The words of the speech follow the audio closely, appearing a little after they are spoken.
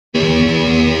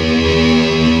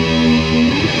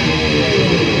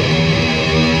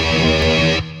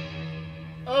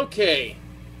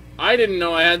I didn't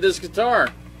know I had this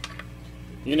guitar.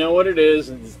 You know what it is.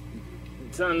 It's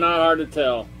not hard to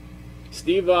tell.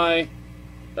 Vai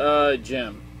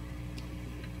Jem.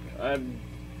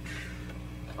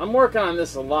 I'm working on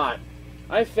this a lot.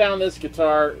 I found this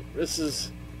guitar.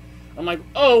 I'm like,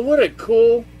 oh, what a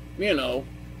cool, you know.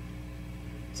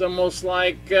 It's almost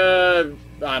like, I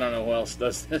don't know who else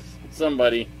does this.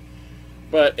 Somebody.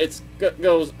 But it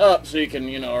goes up so you can,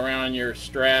 you know, around your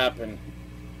strap.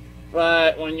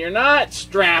 But when you're not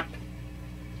strapped,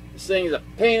 this thing's a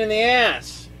pain in the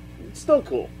ass. It's still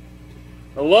cool.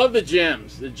 I love the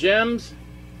Jems. The Jems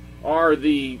are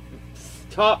the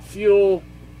top fuel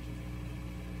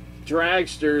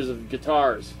dragsters of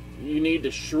guitars. You need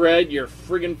to shred your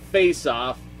friggin' face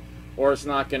off or it's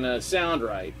not going to sound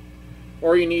right.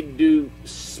 Or you need to do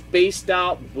spaced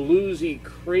out bluesy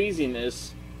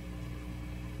craziness.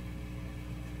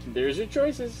 There's your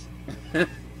choices.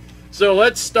 So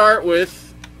let's start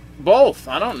with both.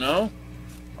 I don't know.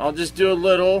 I'll just do a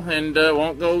little and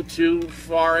won't go too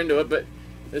far into it, but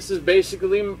this is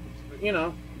basically, you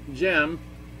know, Jem.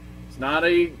 It's not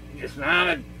a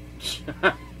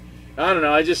I don't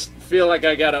know, I just feel like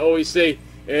I gotta always say,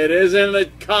 it isn't a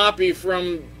copy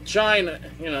from China.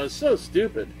 You know, it's so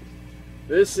stupid.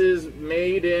 This is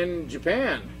made in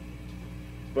Japan.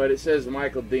 But it says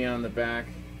Michael D on the back.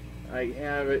 I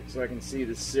have it so I can see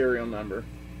the serial number.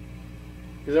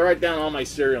 Because I write down all my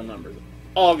serial numbers.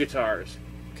 All guitars.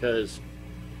 Because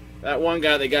that one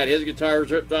guy that got his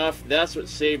guitars ripped off, that's what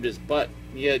saved his butt.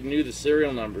 He knew the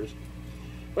serial numbers.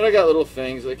 But I got little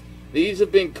things like these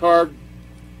have been carved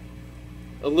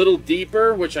a little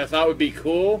deeper, which I thought would be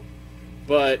cool,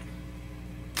 but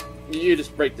you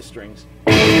just break the strings.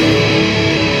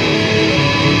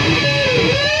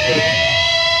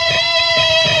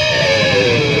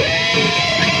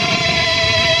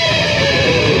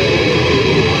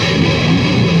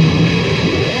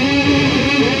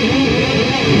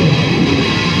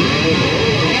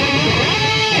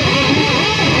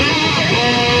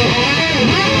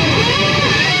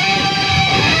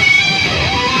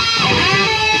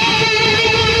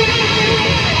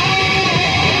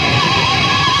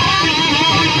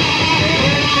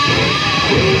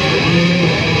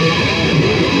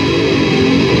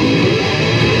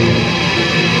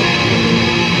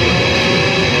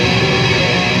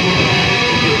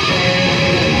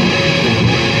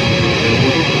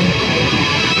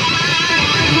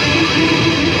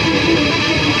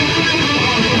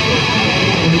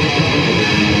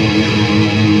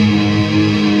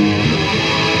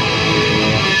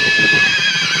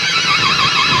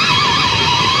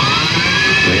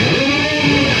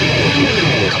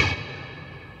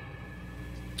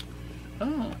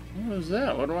 Oh, what is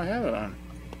that? What do I have it on?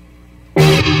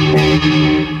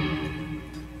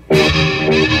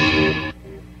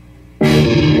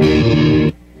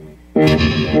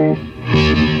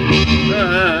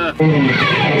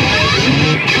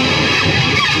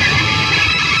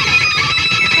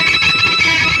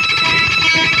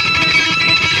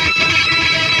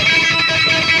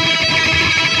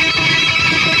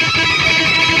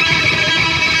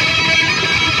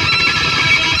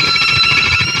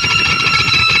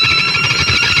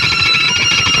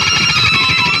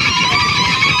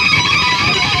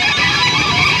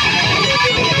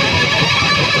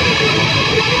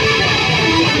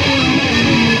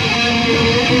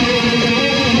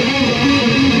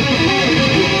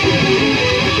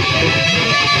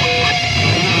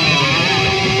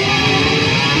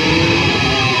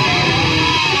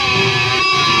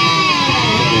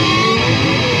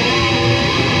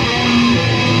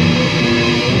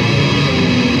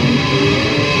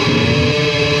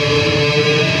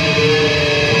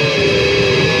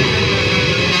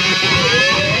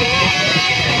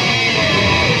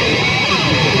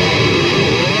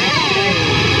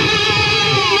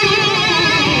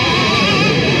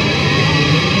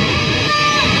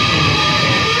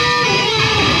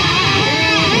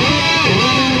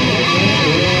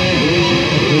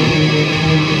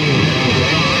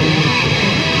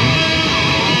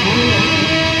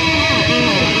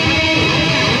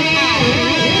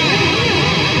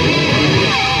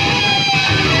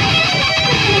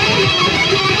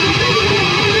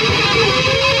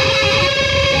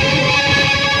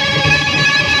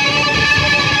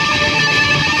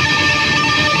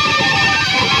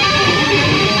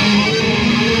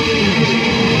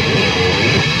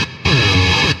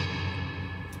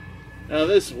 Now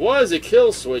this was a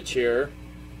kill switch here,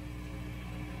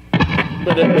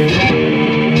 but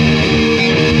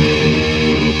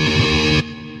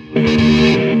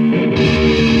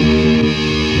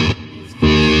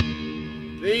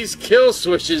these kill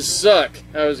switches suck.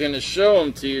 I was going to show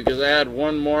them to you because I had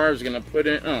one more I was going to put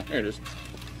in. Oh, here it is.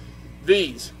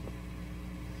 These.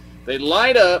 They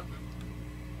light up.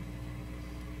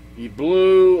 You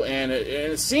blew, and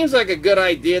it seems like a good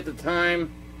idea at the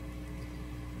time,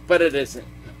 but it isn't.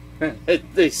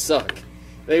 They suck.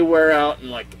 They wear out in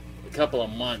like a couple of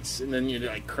months, and then you're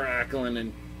like crackling.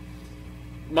 And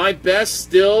my best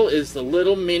still is the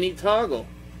little mini toggle.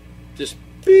 Just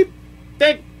beep,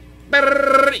 beep,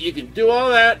 brrr. You can do all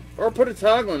that, or put a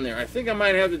toggle in there. I think I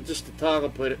might have to just a toggle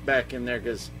put it back in there,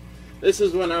 because this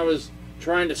is when I was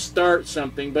trying to start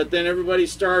something, but then everybody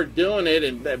started doing it,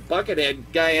 and that Buckethead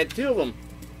guy had two of them.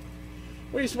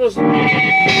 What are you supposed to do?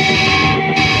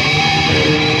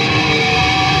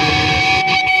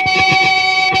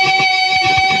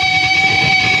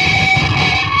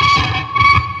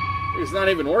 It's not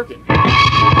even working.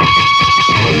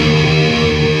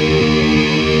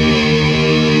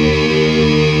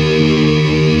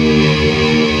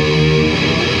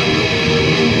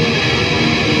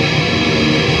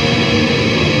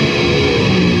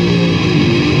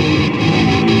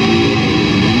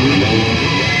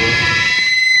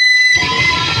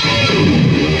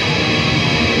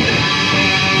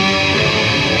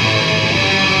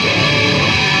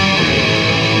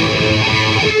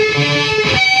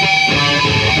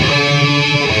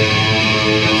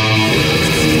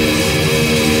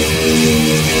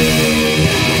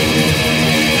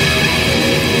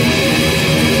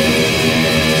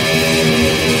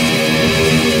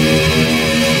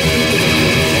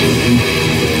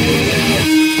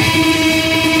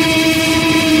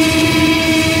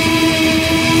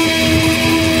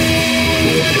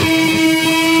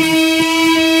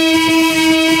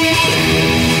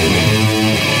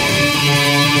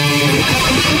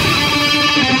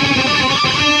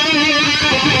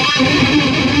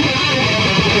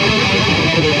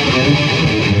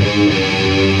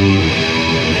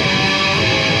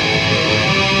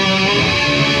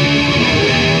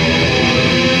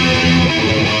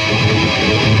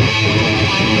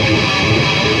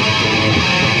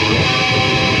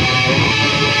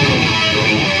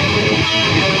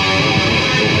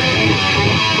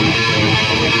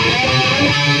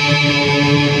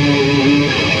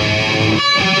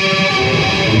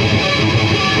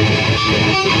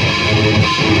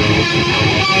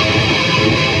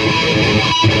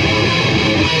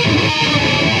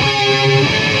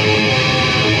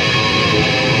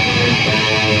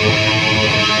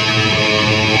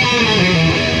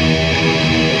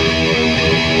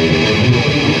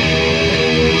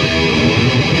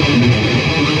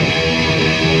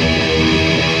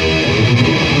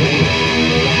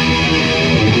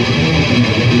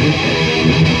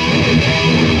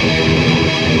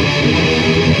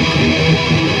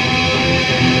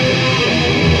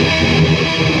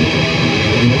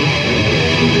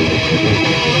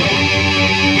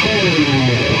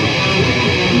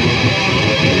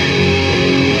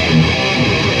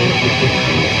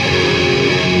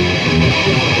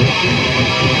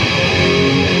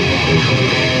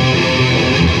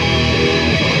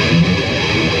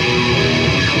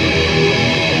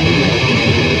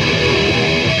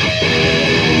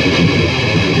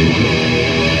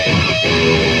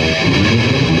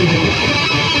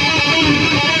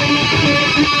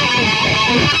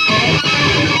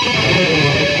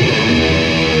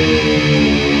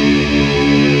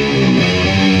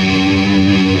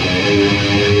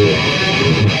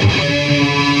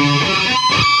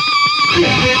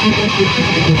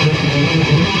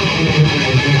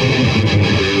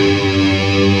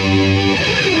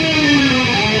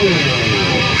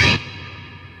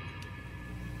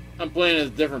 I'm playing a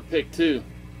different pick too.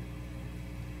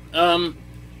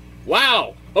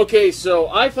 Wow. Okay, so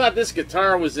I thought this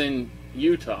guitar was in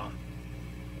Utah,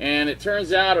 and it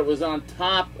turns out it was on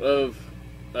top of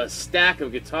a stack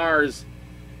of guitars.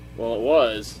 Well, it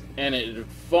was, and it had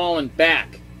fallen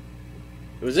back.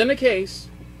 It was in a case.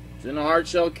 It was in a hard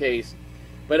shell case,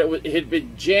 but it had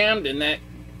been jammed in that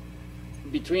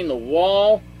between the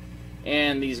wall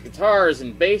and these guitars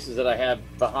and basses that I have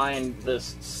behind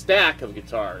this stack of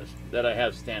guitars that I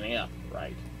have standing up,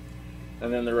 right?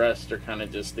 And then the rest are kind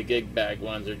of just the gig bag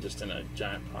ones are just in a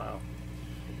giant pile.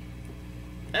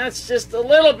 That's just a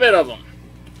little bit of them.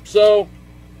 So,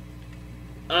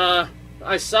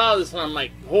 I saw this and I'm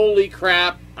like, holy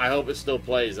crap, I hope it still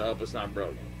plays. I hope it's not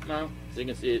broken. No, as you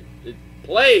can see, it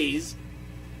plays,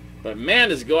 but man,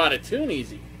 does it go out of tune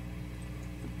easy.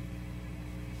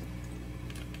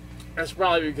 That's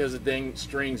probably because the dang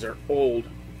strings are old.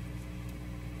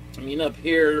 I mean, up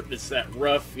here, it's that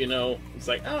rough, you know, it's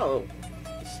like, oh,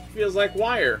 this feels like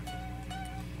wire.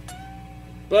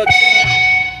 But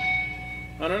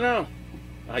I don't know.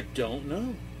 I don't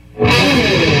know.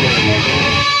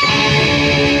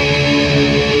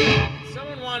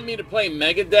 Someone wanted me to play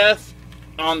Megadeth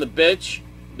on the bitch,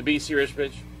 the B Series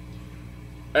bitch.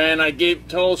 And I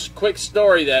told a quick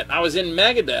story that I was in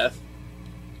Megadeth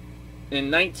in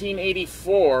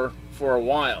 1984 for a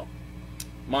while.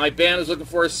 My band was looking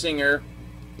for a singer.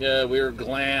 We were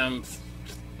glam.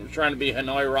 We were trying to be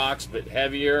Hanoi Rocks, but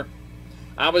heavier.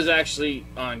 I was actually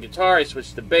on guitar. I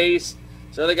switched to bass.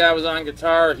 This other guy was on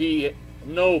guitar. His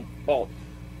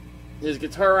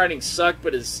guitar writing sucked,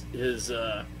 but he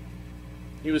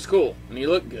was cool and he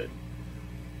looked good.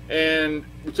 And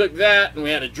we took that and we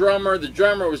had a drummer. The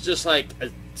drummer was just like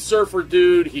a surfer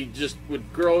dude. He just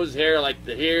would grow his hair like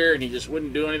the hair and he just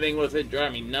wouldn't do anything with it.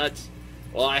 Drive me nuts.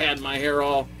 Well, I had my hair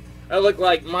all... I looked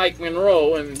like Mike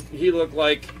Monroe and he looked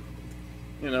like,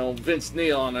 Vince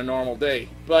Neil on a normal day.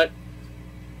 But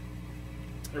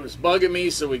it was bugging me,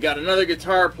 so we got another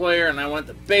guitar player and I went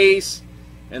to bass.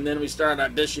 And then we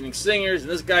started auditioning singers, and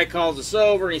this guy calls us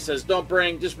over, and he says, just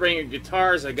bring your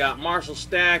guitars. I got Marshall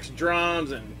stacks,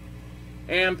 drums, and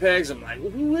Ampegs. I'm like, well,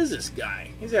 who is this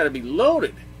guy? He's got to be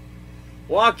loaded.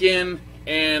 Walk in,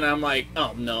 and I'm like,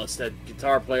 oh, no, it's that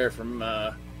guitar player from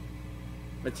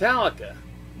Metallica,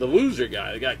 the loser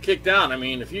guy that got kicked out. I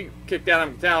mean, if you kicked out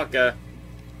of Metallica,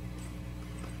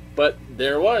 but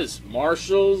there was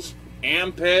Marshalls,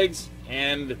 Ampegs,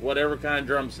 and whatever kind of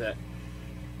drum set.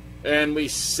 And we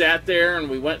sat there and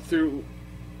we went through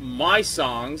my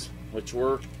songs, which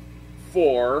were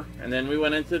 4, and then we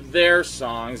went into their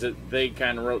songs that they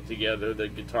kind of wrote together. The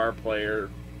guitar player,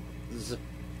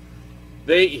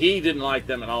 he didn't like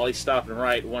them at all. He stopped and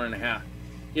write 1.5.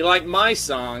 He liked my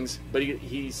songs, but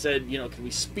he said, can we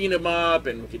speed them up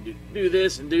and we could do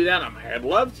this and do that? I'd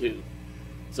love to.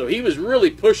 So he was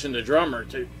really pushing the drummer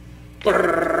to,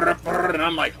 and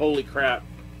I'm like, holy crap.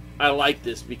 I like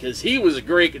this because he was a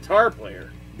great guitar player,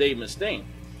 Dave Mustaine.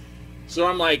 So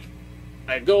I'm like,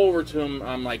 I go over to him,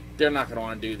 I'm like, they're not going to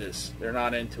want to do this. They're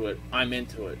not into it. I'm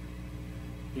into it.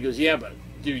 He goes, yeah, but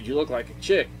dude, you look like a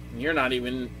chick, and you're not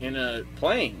even in a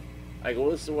playing. I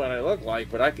go, this is what I look like,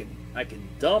 but I can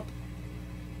dump.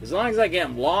 As long as I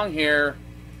get long hair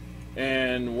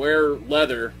and wear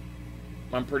leather,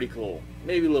 I'm pretty cool.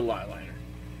 Maybe a little eyeliner.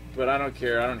 But I don't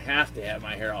care. I don't have to have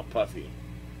my hair all puffy.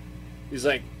 He's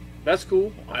like, that's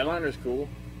cool. Eyeliner's cool.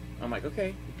 I'm like,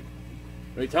 okay.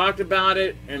 We talked about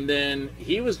it, and then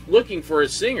he was looking for a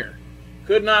singer.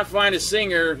 Could not find a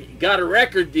singer. He got a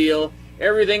record deal.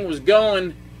 Everything was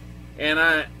going,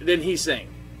 and then he sang.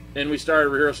 And we started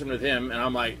rehearsing with him, and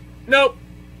I'm like, nope.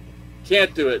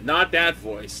 Can't do it. Not that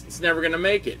voice. It's never going to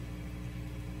make it.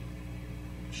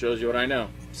 Shows you what I know.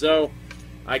 So,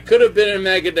 I could have been in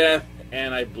Megadeth,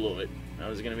 and I blew it. I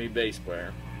was going to be bass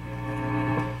player.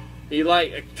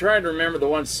 I tried to remember the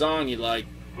one song he liked.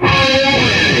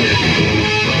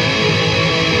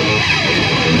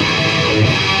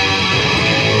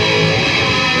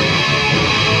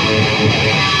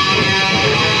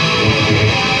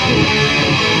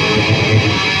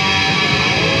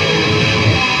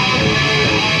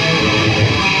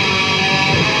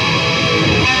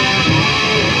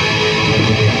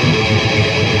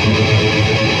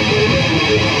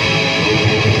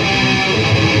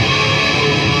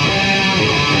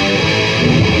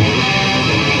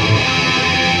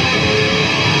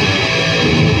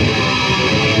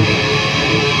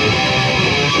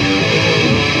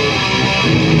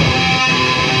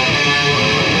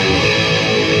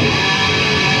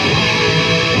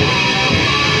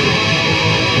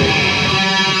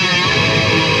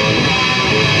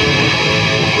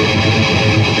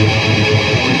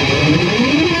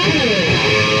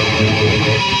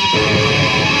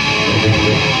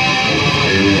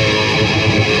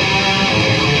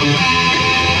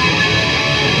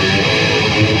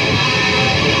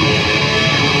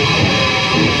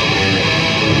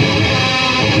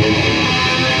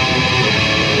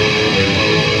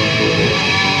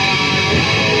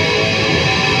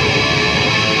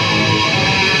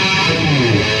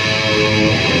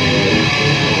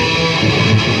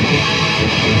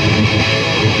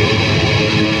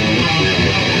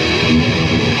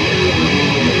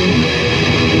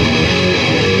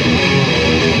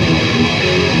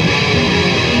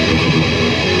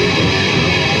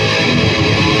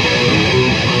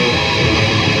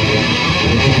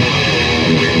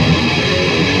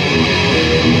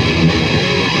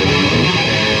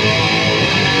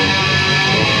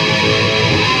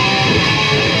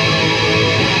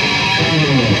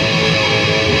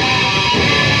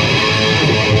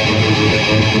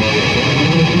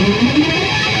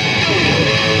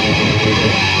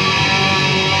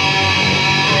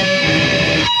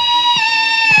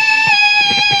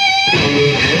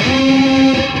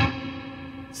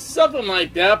 something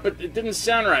like that, but it didn't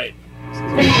sound right.